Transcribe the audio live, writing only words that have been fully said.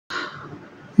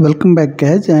Welcome back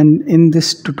guys, and in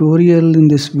this tutorial, in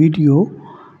this video,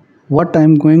 what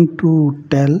I'm going to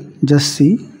tell, just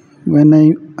see. When I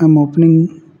am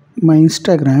opening my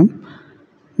Instagram,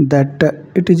 that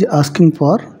it is asking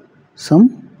for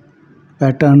some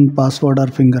pattern, password or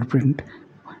fingerprint.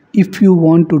 If you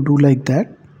want to do like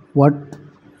that, what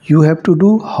you have to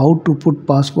do, how to put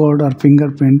password or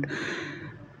fingerprint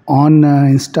on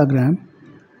Instagram.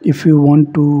 If you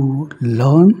want to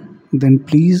learn, then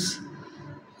please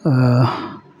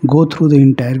go through the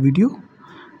entire video.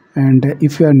 And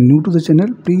if you are new to the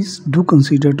channel, please do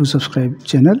consider to subscribe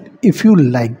channel if you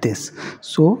like this.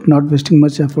 So not wasting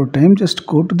much of your time, just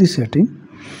go to the setting.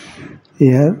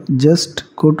 Here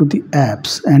just go to the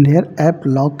apps, and here app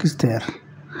lock is there.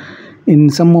 In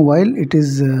some mobile it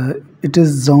is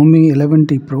Xiaomi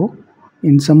 11T Pro.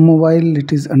 In some mobile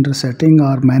it is under setting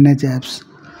or manage apps.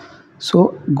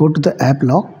 So go to the app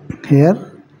lock. Here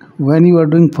when you are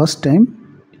doing first time,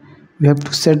 you have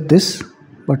to set this,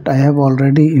 but I have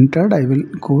already entered. I will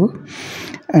go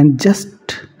and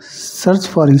just search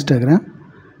for Instagram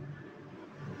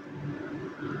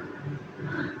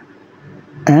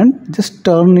and just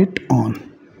turn it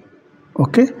on.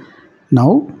 Okay,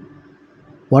 now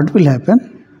what will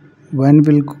happen when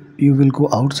you will go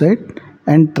outside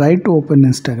and try to open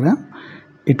Instagram?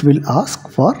 It will ask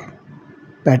for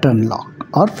pattern lock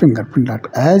or fingerprint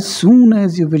lock. As soon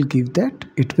as you will give that,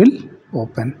 it will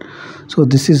open. So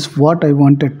this is what I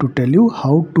wanted to tell you,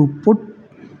 how to put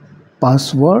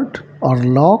password or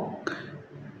lock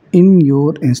in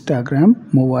your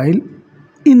Instagram mobile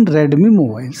in Redmi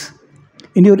mobiles,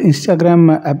 in your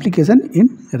Instagram application in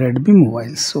Redmi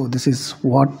mobiles. So this is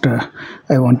what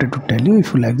I wanted to tell you.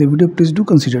 If you like the video, please do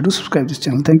consider to subscribe this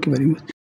channel. Thank you very much.